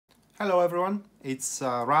Hello everyone, it's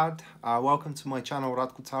Rad. Welcome to my channel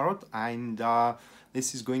Radko Tarot, and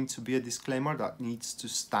this is going to be a disclaimer that needs to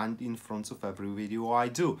stand in front of every video I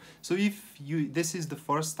do. So if this is the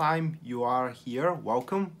first time you are here,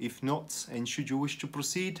 welcome. If not, and should you wish to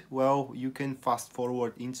proceed, well, you can fast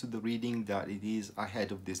forward into the reading that it is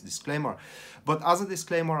ahead of this disclaimer. But as a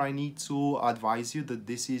disclaimer, I need to advise you that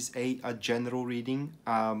this is a general reading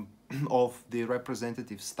of the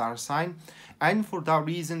representative star sign, and for that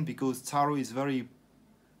reason, because tarot is very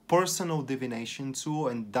personal divination tool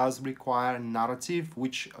and does require narrative,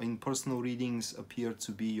 which in personal readings appear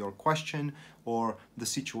to be your question or the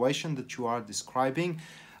situation that you are describing.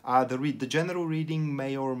 The general reading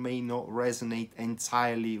may or may not resonate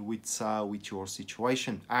entirely with your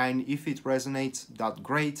situation, and if it resonates, that's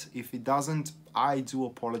great. If it doesn't, I do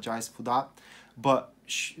apologize for that, but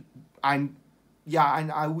and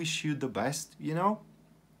I wish you the best, you know,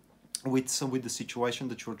 with the situation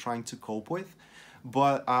that you're trying to cope with.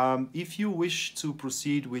 But if you wish to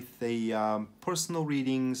proceed with the personal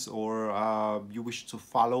readings, or you wish to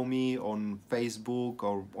follow me on Facebook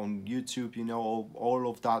or on YouTube, you know, all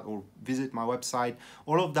of that, or visit my website,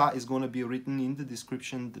 all of that is going to be written in the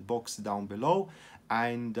description box down below.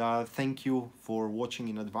 And thank you for watching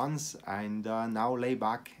in advance, and now lay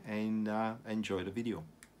back and enjoy the video.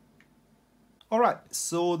 Alright,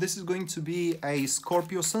 so this is going to be a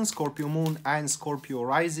Scorpio Sun, Scorpio Moon, and Scorpio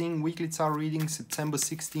Rising weekly tarot reading, September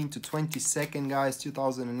 16th to 22nd, guys,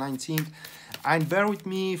 2019. And bear with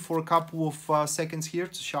me for a couple of seconds here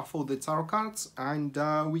to shuffle the tarot cards, and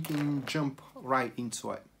we can jump right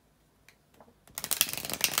into it.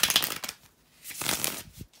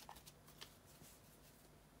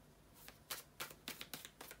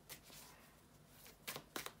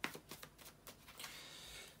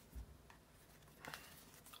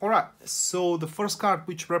 Alright, so the first card,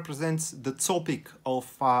 which represents the topic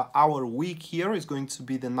of our week here, is going to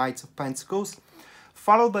be the Knight of Pentacles,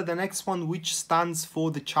 followed by the next one, which stands for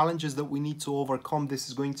the challenges that we need to overcome. This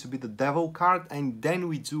is going to be the Devil card, and then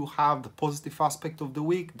we do have the positive aspect of the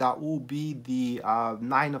week. That will be the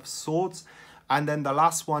Nine of Swords, and then the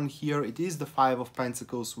last one here, it is the Five of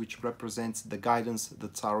Pentacles, which represents the guidance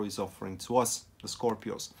that Tarot is offering to us, the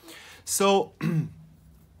Scorpios. So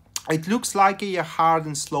it looks like a hard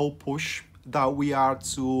and slow push that we are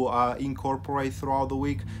to incorporate throughout the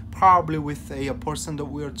week, probably with a person that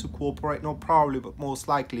we are to cooperate. Not probably, but most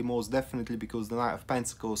likely, most definitely, because the Knight of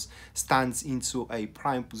Pentacles stands into a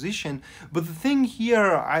prime position. But the thing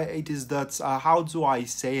here, it is that, how do I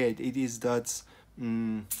say it? It is that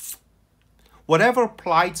whatever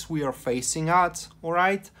plights we are facing at, all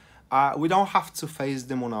right, we don't have to face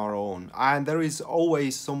them on our own, and there is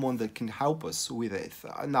always someone that can help us with it.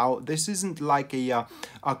 Now, this isn't like a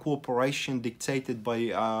cooperation dictated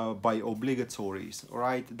by obligatories, all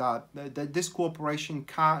right? That this cooperation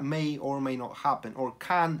may or may not happen, or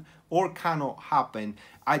can or cannot happen.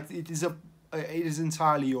 It is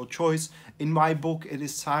entirely your choice. In my book, it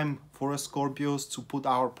is time for us Scorpios to put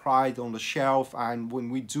our pride on the shelf, and when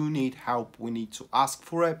we do need help, we need to ask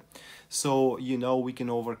for it, so you know we can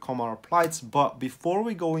overcome our plights. But before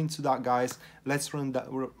we go into that, guys, let's run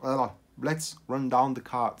down the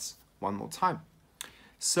cards one more time.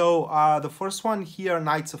 So the first one here,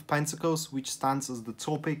 Knights of Pentacles, which stands as the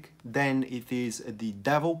topic. Then it is the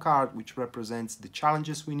Devil card, which represents the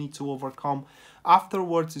challenges we need to overcome.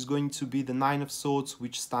 Afterwards is going to be the Nine of Swords,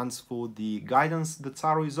 which stands for the guidance the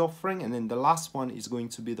Tarot is offering. And then the last one is going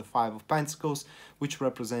to be the Five of Pentacles, which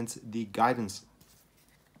represents the guidance.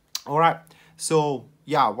 All right, so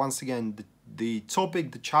yeah, once again, the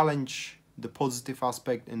topic, the challenge, the positive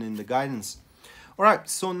aspect, and then the guidance. All right,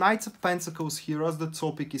 so Knight of Pentacles here as the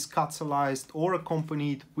topic is catalyzed or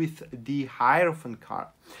accompanied with the Hierophant card.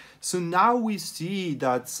 So now we see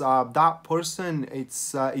that that person,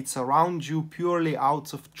 it's around you purely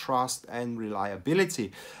out of trust and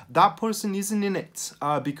reliability. That person isn't in it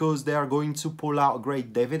because they are going to pull out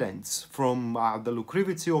great dividends from the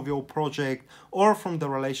lucrativity of your project or from the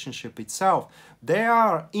relationship itself. They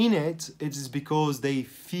are in it, it is because they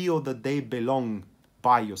feel that they belong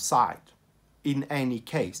by your side. In any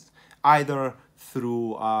case, either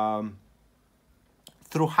through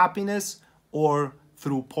happiness or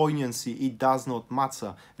through poignancy, it does not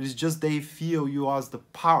matter. It is just they feel you as the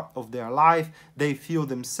part of their life. They feel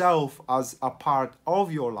themselves as a part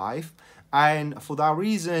of your life, and for that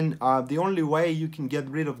reason, the only way you can get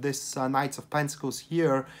rid of this Knights of Pentacles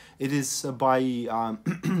here, it is by you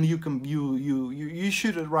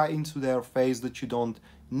shoot it right into their face that you don't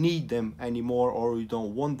need them anymore, or you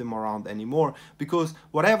don't want them around anymore, because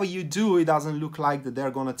whatever you do, it doesn't look like that they're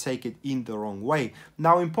gonna take it in the wrong way.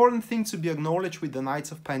 Now, important thing to be acknowledged with the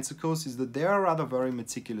Knights of Pentacles is that they are rather very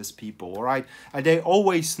meticulous people, all right, and they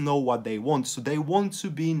always know what they want, so they want to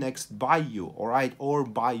be next by you, all right, or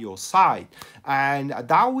by your side, and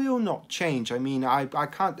that will not change. I mean, I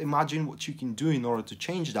can't imagine what you can do in order to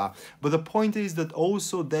change that, but the point is that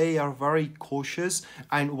also they are very cautious,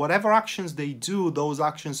 and whatever actions they do, those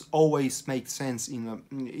actions always make sense in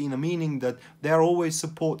a meaning that they're always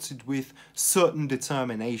supported with certain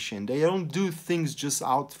determination. They don't do things just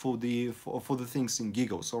out for the things and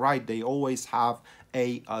giggles, all right? They always have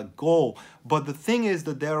a goal. But the thing is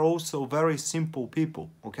that they're also very simple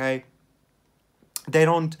people, okay? They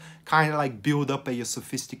don't kind of like build up a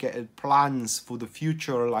sophisticated plans for the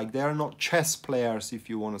future. Like, they're not chess players, if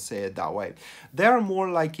you want to say it that way. They're more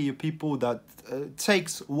like people that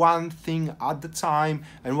takes one thing at the time,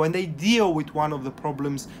 and when they deal with one of the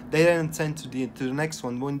problems, they then tend to the next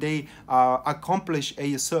one. When they accomplish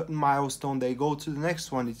a certain milestone, they go to the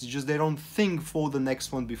next one. It's just they don't think for the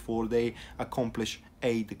next one before they accomplish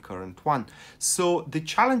the current one. So the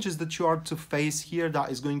challenges that you are to face here, that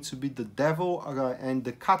is going to be the Devil, and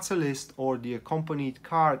the catalyst or the accompanied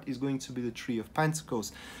card is going to be the Three of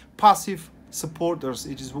Pentacles. Passive supporters,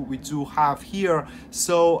 it is what we do have here.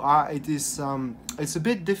 So it's a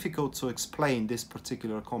bit difficult to explain this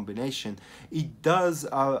particular combination. It does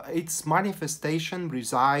its manifestation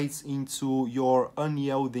resides into your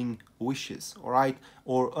unyielding wishes, all right,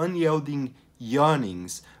 or unyielding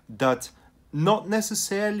yearnings that not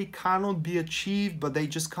necessarily cannot be achieved, but they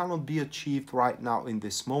just cannot be achieved right now in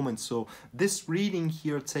this moment. So this reading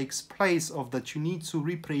here takes place of that you need to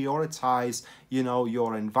reprioritize, you know,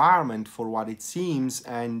 your environment for what it seems,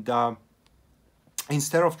 and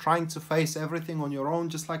instead of trying to face everything on your own,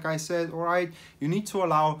 just like I said, all right, you need to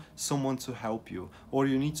allow someone to help you, or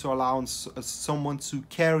you need to allow someone to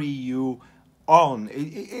carry you on.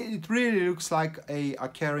 It really looks like a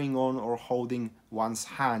carrying on or holding one's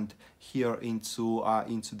hand here into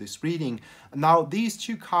this reading. Now, these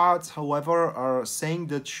two cards, however, are saying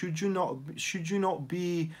that should you not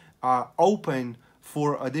be open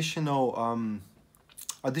for additional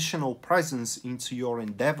presence into your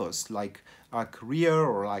endeavors, like a career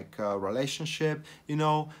or like a relationship, you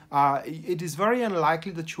know, it is very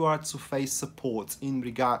unlikely that you are to face support in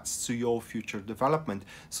regards to your future development.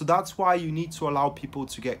 So that's why you need to allow people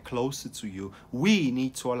to get closer to you. We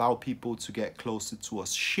need to allow people to get closer to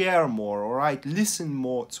us, share more, all right, listen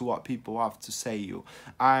more to what people have to say you,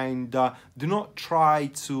 and do not try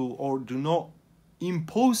to, or do not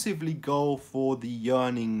impulsively go for the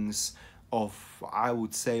yearnings of, I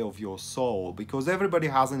would say, of your soul, because everybody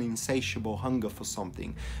has an insatiable hunger for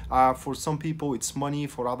something. For some people it's money,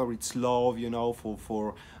 for others it's love, you know,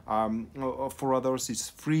 for others it's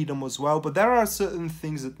freedom as well. But there are certain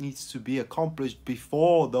things that needs to be accomplished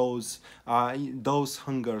before those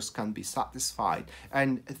hungers can be satisfied.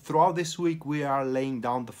 And throughout this week we are laying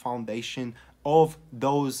down the foundation of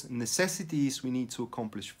those necessities we need to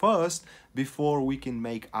accomplish first before we can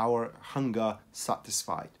make our hunger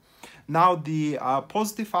satisfied. Now, the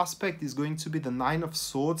positive aspect is going to be the Nine of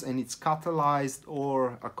Swords, and it's catalyzed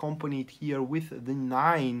or accompanied here with the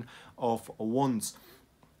Nine of Wands.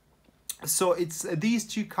 So it's these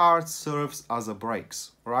two cards serves as a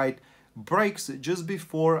brakes, right? Brakes just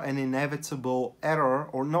before an inevitable error,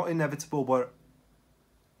 or not inevitable, but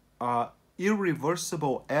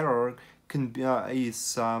irreversible error can be,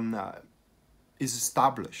 is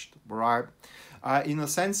established, right? In a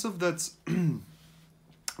sense of that.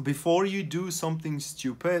 Before you do something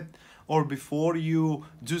stupid, or before you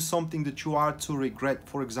do something that you are to regret,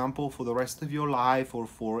 for example, for the rest of your life, or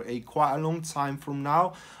for quite a long time from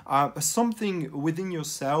now, something within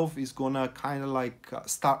yourself is gonna kind of like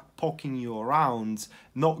start poking you around,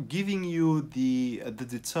 not giving you the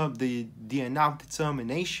enough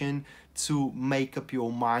determination to make up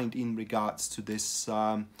your mind in regards to this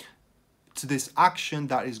action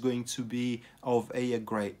that is going to be of a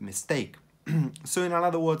great mistake. So in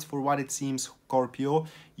other words, for what it seems, Scorpio,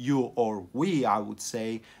 you, or we, I would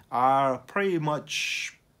say, are pretty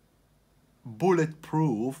much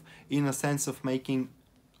bulletproof in a sense of making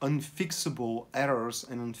unfixable errors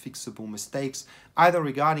and unfixable mistakes, either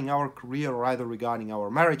regarding our career or either regarding our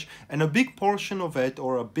marriage. And a big portion of it,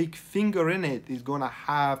 or a big finger in it, is going to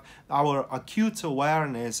have our acute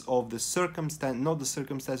awareness of the circumstance, not the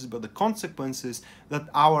circumstances, but the consequences that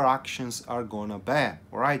our actions are going to bear.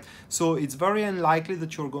 All right, so it's very unlikely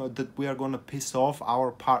that we are going to piss off our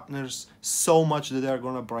partners so much that they're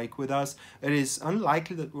going to break with us. It is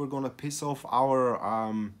unlikely that we're going to piss off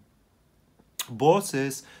our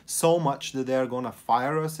bosses so much that they're gonna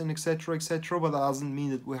fire us and etc etc, but that doesn't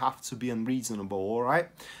mean that we have to be unreasonable. All right,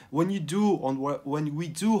 when we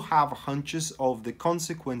do have hunches of the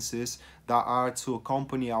consequences that are to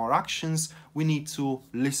accompany our actions, we need to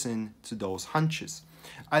listen to those hunches.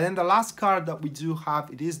 And then the last card that we do have,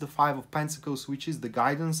 it is the Five of Pentacles, which is the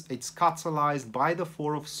guidance. It's catalyzed by the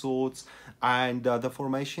Four of Swords and the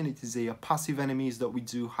formation. It is a passive enemies that we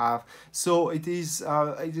do have. So it is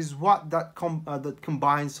what that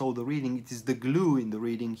combines all the reading. It is the glue in the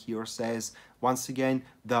reading here. Says once again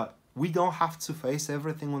that we don't have to face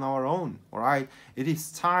everything on our own. All right, it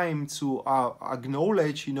is time to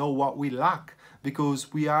acknowledge, you know, what we lack,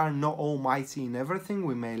 because we are not almighty in everything.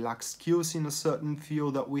 We may lack skills in a certain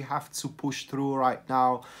field that we have to push through right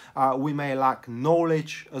now. We may lack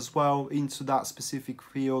knowledge as well into that specific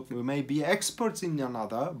field. We may be experts in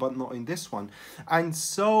another, but not in this one. And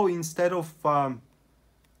so instead of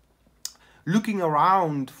looking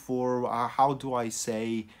around for, how do I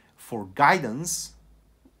say, for guidance,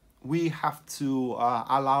 we have to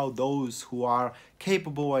allow those who are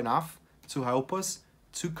capable enough to help us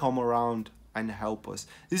to come around and help us.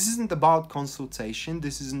 This isn't about consultation.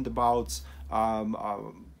 This isn't about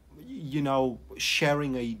you know,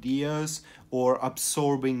 sharing ideas or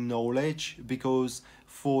absorbing knowledge, because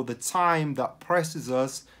for the time that presses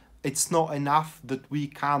us, it's not enough that we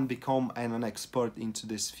can become an expert into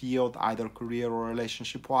this field, either career or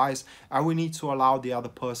relationship wise, and we need to allow the other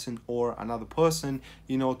person or another person,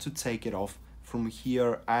 you know, to take it off from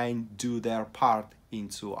here and do their part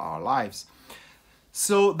into our lives.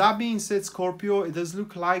 So that being said, Scorpio, it does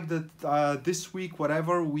look like that this week,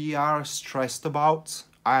 whatever we are stressed about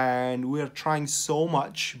and we are trying so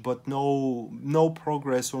much, but no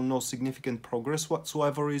progress or no significant progress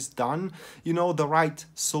whatsoever is done, you know, the right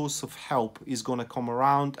source of help is going to come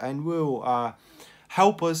around and will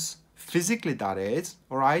help us physically, that is,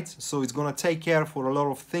 all right? So it's going to take care for a lot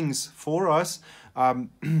of things for us.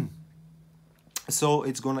 So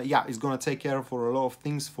it's gonna take care for a lot of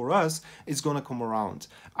things for us. It's gonna come around,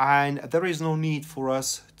 and there is no need for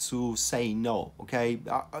us to say no. Okay,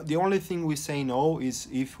 the only thing we say no is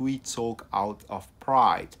if we talk out of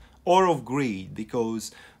pride or of greed,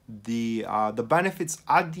 because the benefits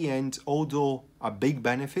at the end, although are big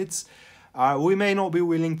benefits, we may not be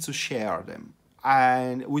willing to share them.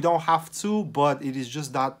 And we don't have to, but it is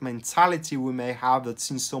just that mentality we may have that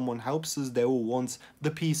since someone helps us, they will want the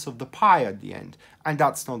piece of the pie at the end. And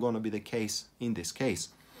that's not going to be the case in this case.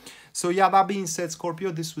 So yeah, that being said, Scorpio,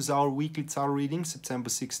 this was our weekly tarot reading, September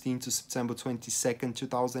 16th to September 22nd,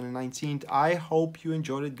 2019. I hope you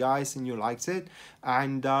enjoyed it, guys, and you liked it.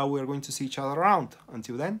 And we're going to see each other around.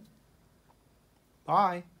 Until then,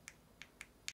 bye.